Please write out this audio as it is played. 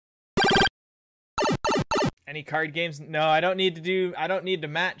Any card games? No, I don't need to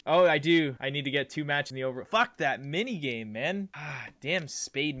match. Oh, I do. I need to get 2 match in the over. Fuck that mini game, man. Ah, damn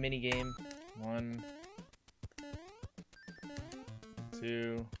spade mini game. 1,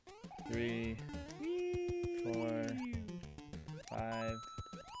 2, 3, 4, 5,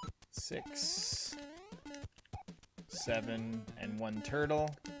 6, 7, and 1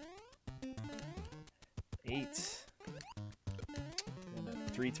 turtle. 8.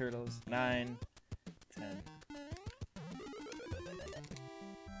 3 turtles. 9, 10.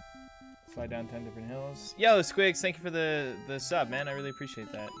 Fly down 10 different hills. Yo, Squigs, thank you for the sub, man. I really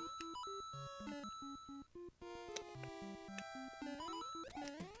appreciate that.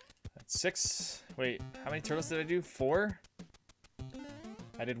 That's 6. Wait, how many turtles did I do? 4?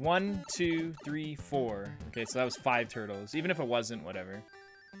 I did 1, 2, 3, 4. Okay, so that was 5 turtles. Even if it wasn't, whatever.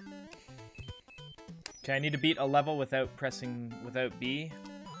 Okay, I need to beat a level without B.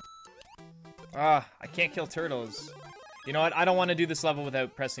 Ah, I can't kill turtles. You know what? I don't want to do this level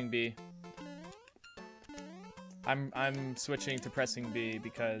without pressing B. I'm switching to pressing B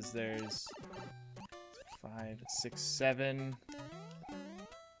because there's 5, 6, 7,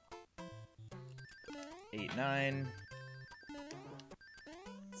 8, 9.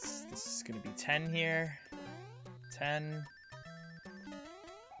 This is gonna be 10 here. 10.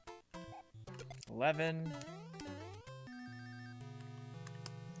 11.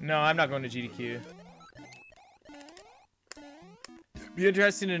 No, I'm not going to GDQ. Be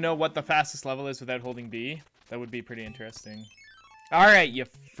interesting to know what the fastest level is without holding B. That would be pretty interesting. Alright, you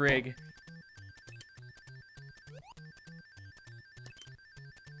frig.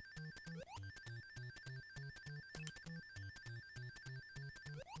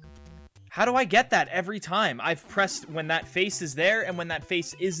 How do I get that every time? I've pressed when that face is there and when that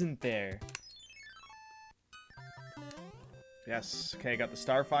face isn't there. Yes. Okay, I got the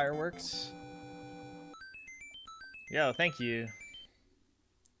star fireworks. Yo, thank you.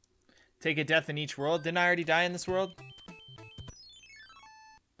 Take a death in each world. Didn't I already die in this world?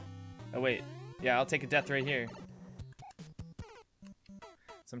 Oh, wait. Yeah, I'll take a death right here.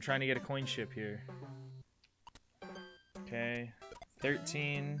 So I'm trying to get a coin ship here. Okay.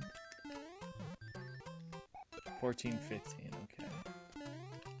 13. 14, 15. Okay.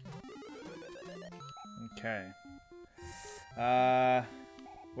 Okay.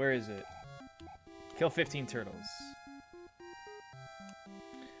 Where is it? Kill 15 turtles.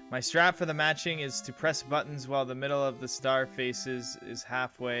 My strat for the matching is to press buttons while the middle of the star faces is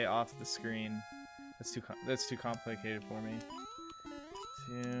halfway off the screen. That's too complicated for me.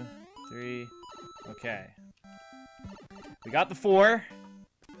 2, 3. Okay. We got the 4.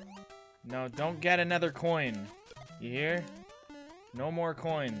 No, don't get another coin. You hear? No more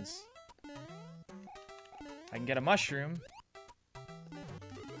coins. I can get a mushroom.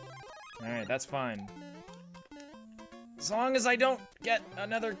 Alright, that's fine. As long as I don't get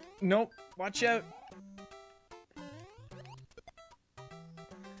another... Nope. Watch out.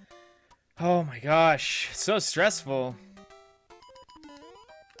 Oh my gosh. So stressful.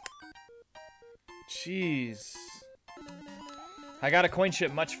 Jeez. I got a coin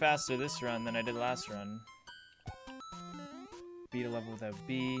ship much faster this run than I did last run. Beat a level without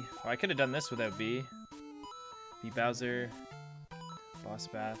B. Oh, I could have done this without B. Beat Bowser. Boss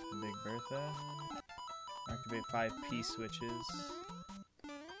Bath and Big Bertha. Activate 5 P switches.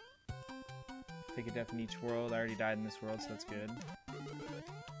 Take a death in each world. I already died in this world, so that's good.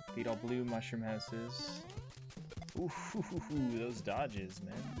 Beat all blue mushroom houses. Ooh, those dodges,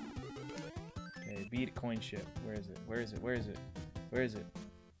 man. Okay, beat a coin ship. Where is it? Where is it? Where is it? Where is it?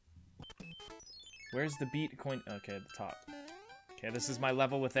 Where's the beat coin? Okay, at the top. Okay, this is my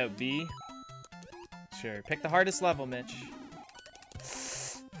level without B. Sure, pick the hardest level, Mitch.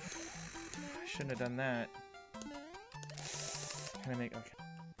 Shouldn't have done that. Can I make... Okay.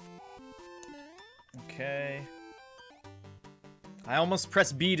 Okay. I almost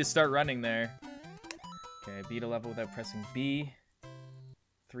pressed B to start running there. Okay, beat a level without pressing B.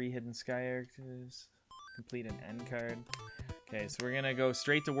 3 hidden sky characters. Complete an end card. Okay, so we're gonna go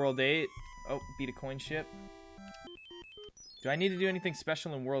straight to World 8. Oh, beat a coin ship. Do I need to do anything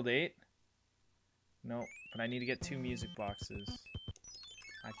special in World 8? No, but I need to get 2 music boxes.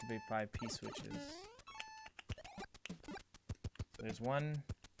 Activate 5 P switches. So there's 1,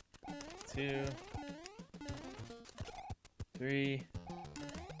 2, 3.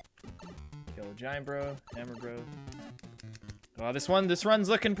 Kill a giant bro, hammer bro. Oh, this run's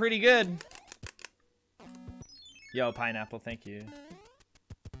looking pretty good. Yo, pineapple, thank you.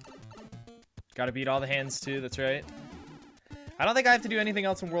 Gotta beat all the hands too, that's right. I don't think I have to do anything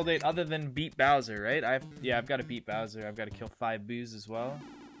else in World 8 other than beat Bowser, right? I've got to beat Bowser. I've got to kill 5 boos as well.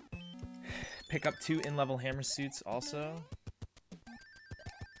 pick up 2 in-level hammer suits also.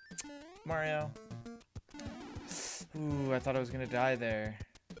 Mario. Ooh, I thought I was gonna die there.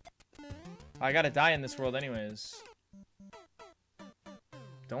 I gotta die in this world anyways.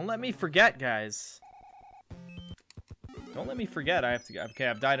 Don't let me forget, guys. Don't let me forget. I have to. Okay,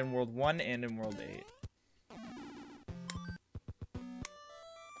 I've died in World 1 and in World 8.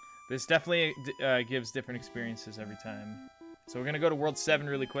 This definitely gives different experiences every time. So we're gonna go to World 7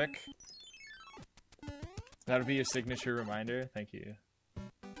 really quick. That'll be your signature reminder. Thank you.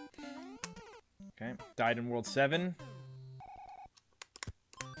 Okay, died in World 7.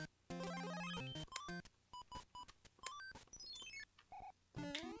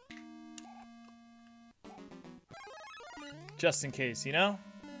 Just in case, you know?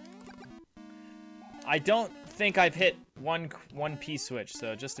 I don't think I've hit one P-switch,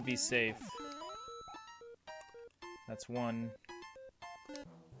 so just to be safe. That's 1.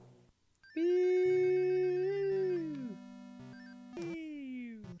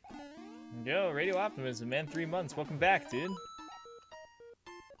 Yo, Radio Optimism, man, 3 months. Welcome back, dude.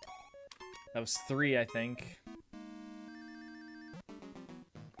 That was 3, I think.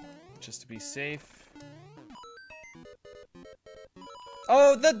 Just to be safe.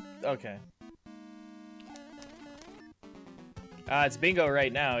 Oh, okay. It's bingo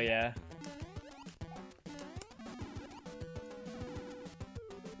right now, yeah.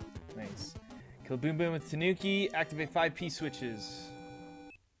 Nice. Kill Boom Boom with Tanuki. Activate 5 P-switches.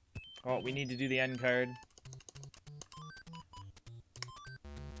 Oh, we need to do the end card.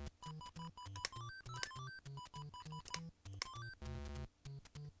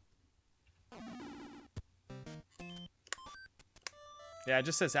 Yeah, it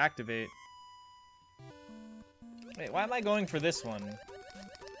just says activate. Wait, why am I going for this one?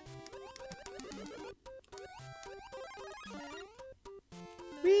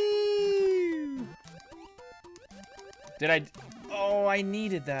 Whee! Did I... Oh, I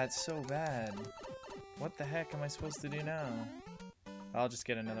needed that so bad. What the heck am I supposed to do now? I'll just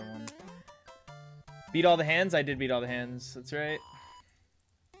get another one. Beat all the hands? I did beat all the hands. That's right.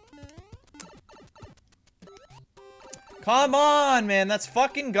 Come on, man. That's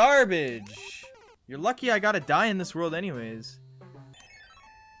fucking garbage. You're lucky I gotta die in this world anyways.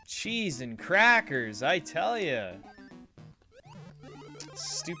 Cheese and crackers, I tell ya.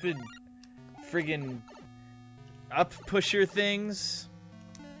 Stupid friggin' up pusher things.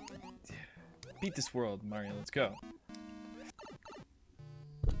 Beat this world, Mario. Let's go.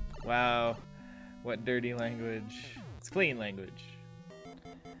 Wow. What dirty language. It's clean language.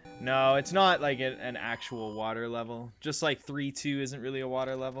 No, it's not like an actual water level. Just like 3-2 isn't really a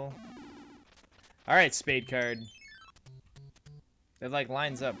water level. Alright, spade card. It like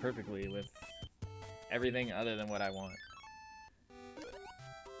lines up perfectly with everything other than what I want.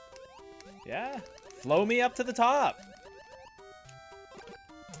 Yeah, flow me up to the top.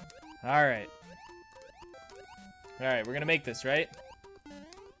 Alright. Alright, we're gonna make this, right?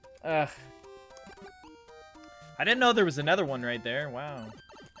 Ugh. I didn't know there was another one right there. Wow.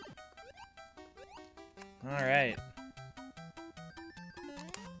 Alright.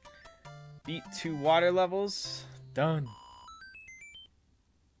 Beat 2 water levels. Done.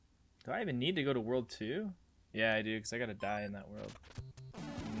 Do I even need to go to World 2? Yeah, I do, because I gotta die in that world.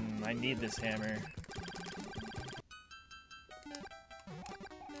 I need this hammer.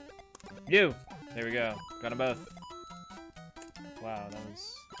 You! There we go. Got them both. Wow, that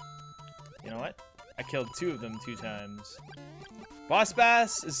was... You know what? I killed 2 of them 2 times. Boss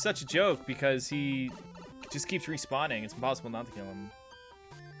Bass is such a joke because he just keeps respawning. It's impossible not to kill him.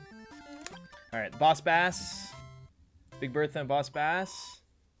 Alright, Boss Bass. Big Bertha and Boss Bass.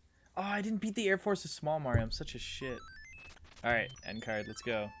 Oh, I didn't beat the Air Force of Small Mario. I'm such a shit. Alright, end card. Let's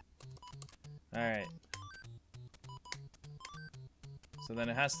go. Alright. So then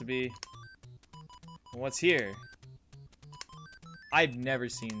it has to be... What's here? I've never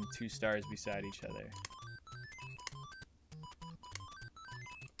seen 2 stars beside each other.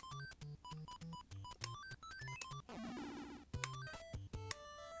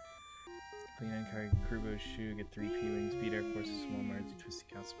 Clean end card, Kurobo's shoe, get 3 P-wings, beat Air Force, small Mario, do twisty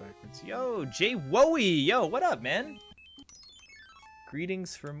counts backwards. Yo, Jay Wowie! Yo, what up, man?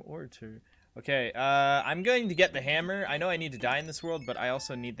 Greetings from Orator. Okay, I'm going to get the hammer. I know I need to die in this world, but I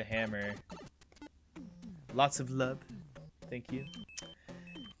also need the hammer. Lots of love. Thank you.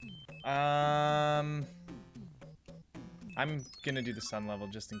 I'm gonna do the sun level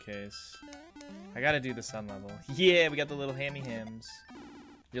just in case. I gotta do the sun level. Yeah, we got the little hammy hams.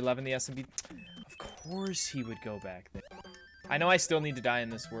 You're loving the SMB? Of course he would go back there. I know I still need to die in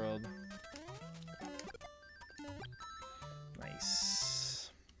this world.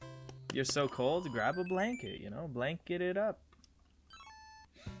 Nice. You're so cold. Grab a blanket, you know? Blanket it up.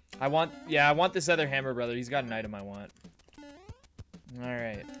 I want this other Hammer Brother. He's got an item I want.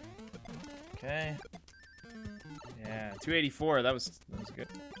 Alright. Okay. Yeah, 284. That was good.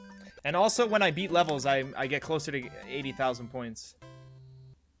 And also, when I beat levels, I get closer to 80,000 points.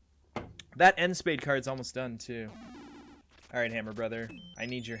 That end spade card's almost done, too. Alright, Hammer Brother. I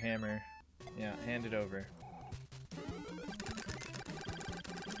need your hammer. Yeah, hand it over.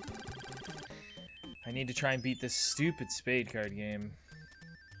 I need to try and beat this stupid spade card game.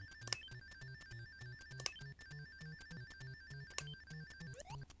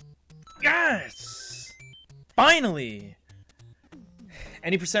 Yes! Finally!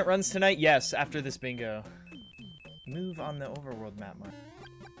 Any percent runs tonight? Yes, after this bingo. Move on the overworld map, Mark.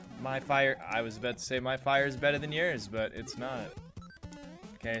 My fire... I was about to say my fire is better than yours, but it's not.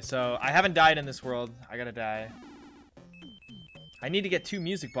 Okay, so I haven't died in this world. I gotta die. I need to get 2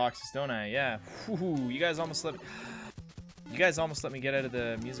 music boxes, don't I? Yeah. Whew, you guys almost let me... You guys almost let me get out of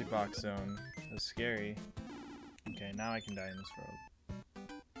the music box zone. That was scary. Okay, now I can die in this world.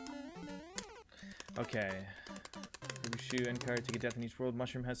 Okay. Shoe, end card, take a death in each world.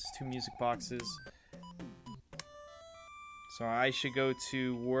 Mushroom has 2 music boxes. So I should go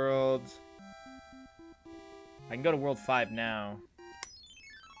to world... I can go to world 5 now.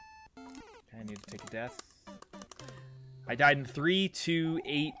 Okay, I need to take a death. I died in 3, 2,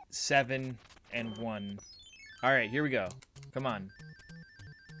 8, 7, and 1. Alright, here we go. Come on.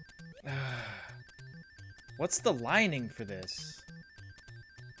 What's the lining for this?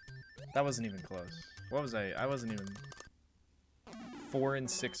 That wasn't even close. What was I? I wasn't even... 4 and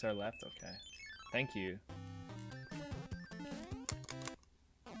 6 are left? Okay. Thank you.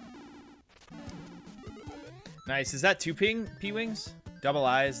 Nice. Is that 2 P-Wings? Double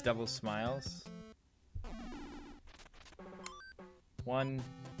eyes, double smiles. 1,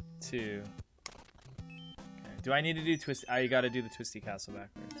 2. Okay. Do I need to do twist? I gotta do the Twisty Castle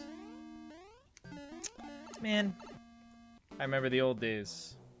backwards. Man. I remember the old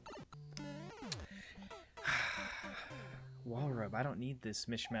days. Wall rub. I don't need this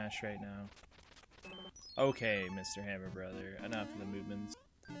mishmash right now. Okay, Mr. Hammer Brother. Enough of the movements.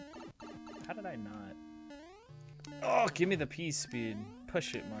 How did I not? Oh, give me the P-speed.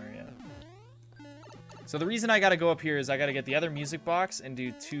 Push it, Mario. So the reason I gotta go up here is I gotta get the other music box and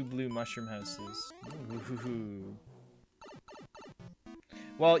do 2 blue mushroom houses. Ooh.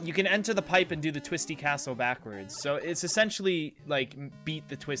 Well, you can enter the pipe and do the Twisty Castle backwards. So it's essentially like beat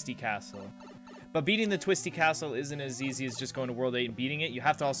the Twisty Castle. But beating the Twisty Castle isn't as easy as just going to World 8 and beating it. You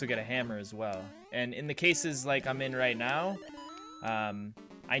have to also get a hammer as well. And in the cases like I'm in right now,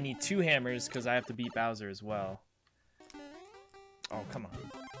 I need 2 hammers because I have to beat Bowser as well. Oh, come on.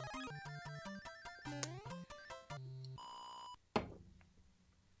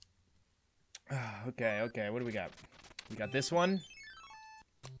 Okay, what do we got? We got this one.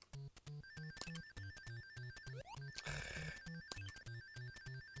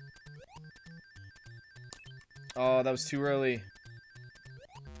 Oh, that was too early.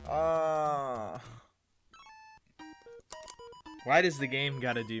 Why does the game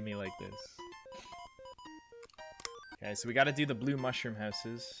gotta do me like this? Okay, so we gotta do the blue mushroom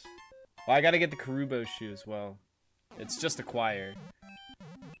houses. Oh, I gotta get the Karubo shoe as well. It's just acquired.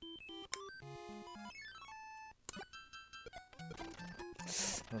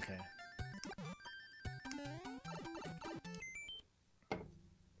 Okay.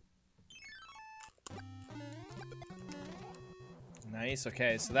 Nice,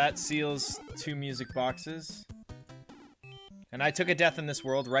 okay, so that seals 2 music boxes. And I took a death in this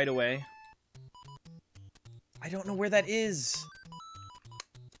world right away. I don't know where that is.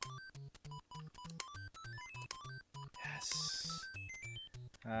 Yes.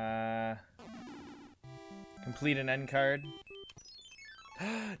 Complete an end card.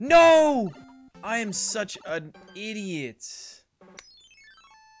 No! I am such an idiot.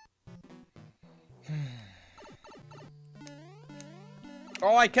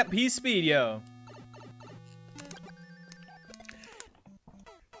 Oh, I kept P-Speed, yo.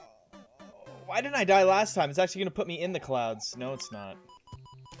 Why didn't I die last time? It's actually gonna put me in the clouds. No, it's not.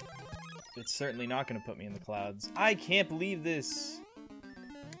 It's certainly not gonna put me in the clouds. I can't believe this.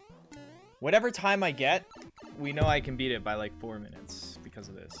 Whatever time I get, we know I can beat it by like 4 minutes because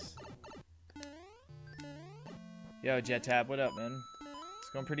of this. Yo, Jet Tab, what up, man?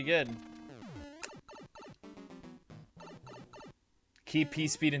 It's going pretty good. Keep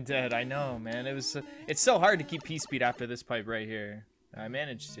P-Speed and dead. I know, man. It's so hard to keep P-Speed after this pipe right here. I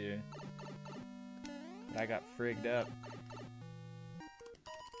managed to. But I got frigged up.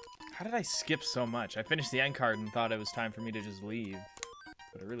 How did I skip so much? I finished the end card and thought it was time for me to just leave.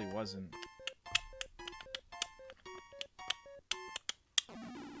 but it really wasn't.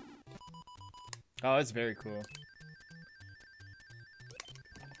 Oh, it's very cool.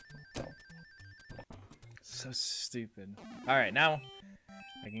 So stupid. Alright, now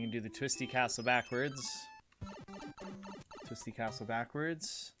I can do the Twisty Castle backwards. Twisty Castle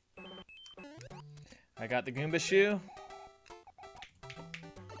backwards. I got the Goomba shoe.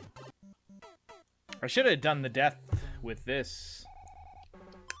 I should have done the death with this.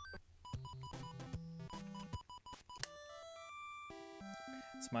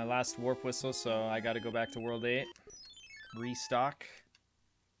 It's my last warp whistle, so I gotta go back to World 8. Restock.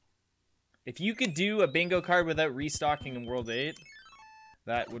 If you could do a bingo card without restocking in World 8,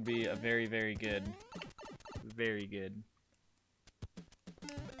 that would be a very, very good. Very good.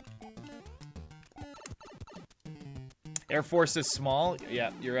 Air Force is small?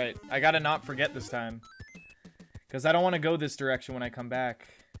 Yeah, you're right. I gotta not forget this time. Because I don't want to go this direction when I come back.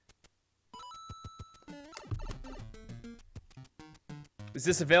 Is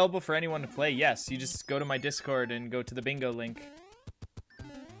this available for anyone to play? Yes, you just go to my Discord and go to the bingo link.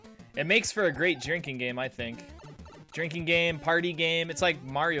 It makes for a great drinking game, I think. Drinking game, party game. It's like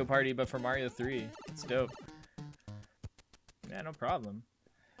Mario Party, but for Mario 3. It's dope. Yeah, no problem.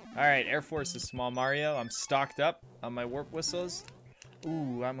 Alright, Air Force is small Mario. I'm stocked up on my warp whistles.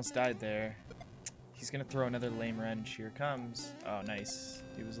 Ooh, I almost died there. He's gonna throw another lame wrench. Here it comes. Oh, nice.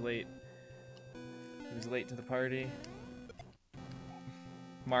 He was late. He was late to the party.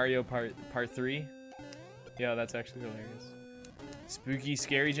 Mario part 3. Yeah, that's actually hilarious. Spooky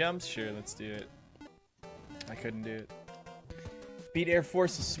scary jumps? Sure, let's do it. I couldn't do it. Beat Air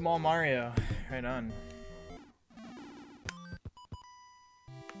Force is small Mario. Right on.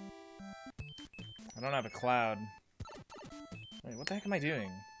 I don't have a cloud. Wait, what the heck am I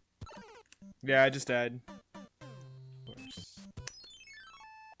doing? Yeah, I just died. Of course.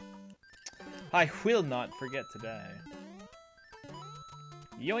 I will not forget to die.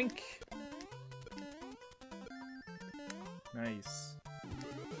 Yoink! Nice.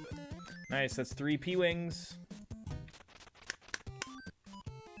 Nice, that's 3 P-Wings.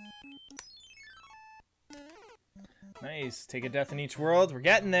 Nice, take a death in each world. We're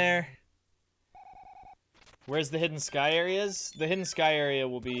getting there. Where's the hidden sky areas? The hidden sky area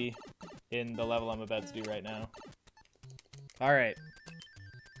will be in the level I'm about to do right now. Alright.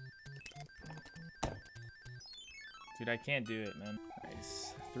 Dude, I can't do it, man.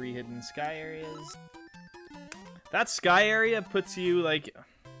 Nice. 3 hidden sky areas. That sky area puts you, like,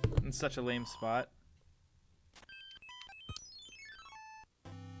 in such a lame spot.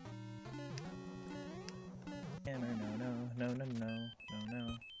 No.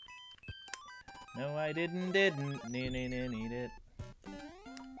 No, I didn't need it.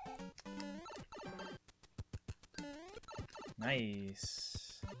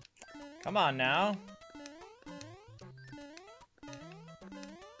 Nice. Come on now.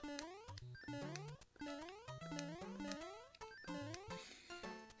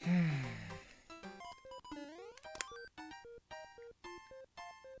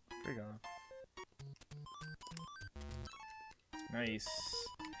 Frig off. Nice.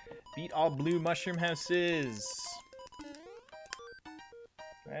 Beat all blue mushroom houses.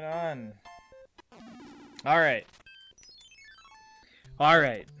 Right on. Alright.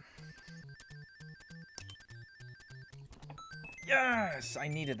 Alright. Yes! I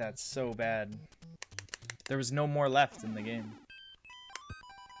needed that so bad. There was no more left in the game.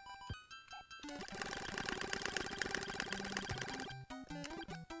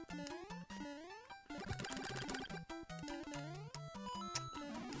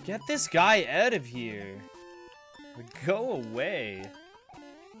 Get this guy out of here. Go away.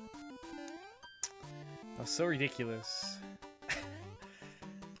 Oh, so ridiculous.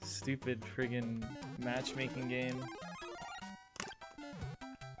 Stupid friggin' matchmaking game.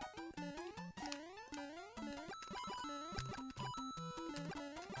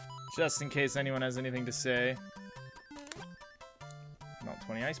 Just in case anyone has anything to say. Not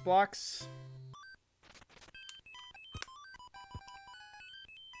 20 ice blocks.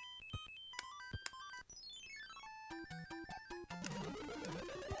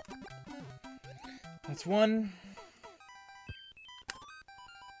 That's one.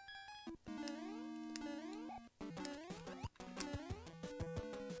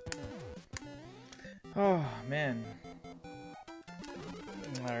 Oh, man.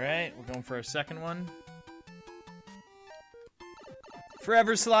 Alright, we're going for our second one.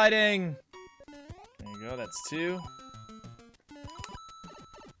 Forever sliding! There you go, that's 2.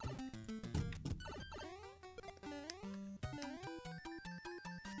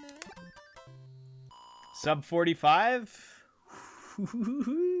 Sub 45?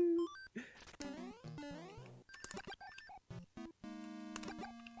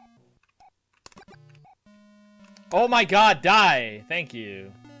 Oh my god, die! Thank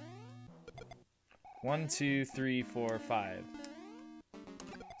you. 1, 2, 3, 4, 5.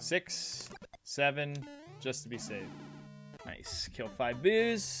 6, 7, just to be safe. Nice. Kill 5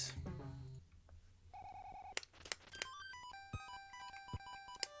 boos.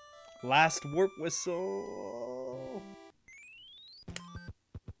 Last warp whistle.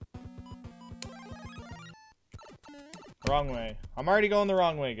 Wrong way. I'm already going the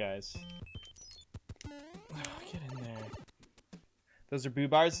wrong way, guys. Get in there. Those are boo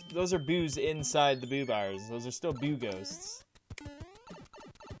bars. Those are boos inside the boo bars. Those are still boo ghosts.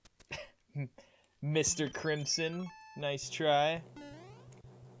 Mr. Crimson. Nice try.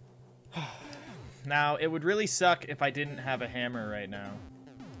 Now, it would really suck if I didn't have a hammer right now.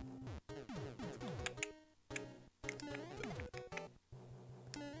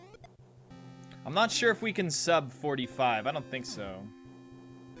 I'm not sure if we can sub 45. I don't think so.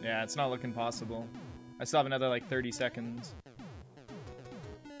 Yeah, it's not looking possible. I still have another, like, 30 seconds.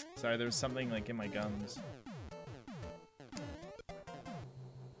 Sorry, there was something, like, in my gums.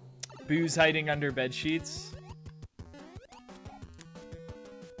 Boo's hiding under bed sheets.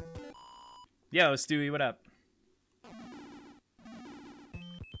 Yo, Stewie, what up?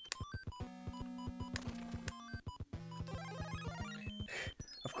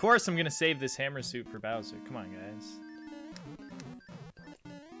 Of course I'm gonna save this hammer suit for Bowser. Come on, guys.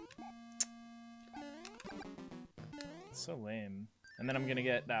 It's so lame. And then I'm gonna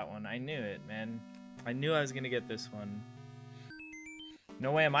get that one. I knew it, man. I knew I was gonna get this one.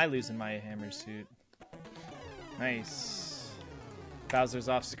 No way am I losing my hammer suit. Nice. Bowser's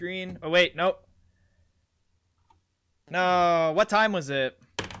off screen. Oh wait, nope. No, what time was it?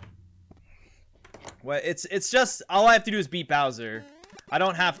 What? It's just all I have to do is beat Bowser. I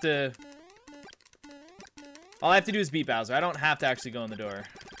don't have to. All I have to do is beat Bowser. I don't have to actually go in the door.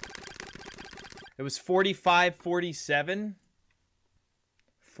 It was 45-47.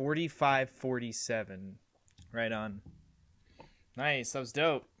 45-47. Right on. Nice, that was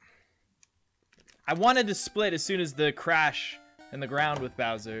dope. I wanted to split as soon as the crash in the ground with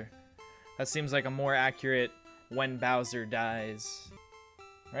Bowser. That seems like a more accurate when Bowser dies.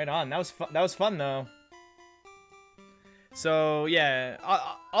 Right on. That was fun though. So yeah,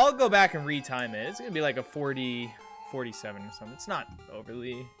 I'll go back and retime it. It's gonna be like a 40-47 or something. It's not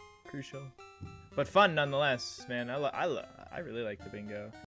overly crucial, but fun nonetheless, man. I really like the bingo.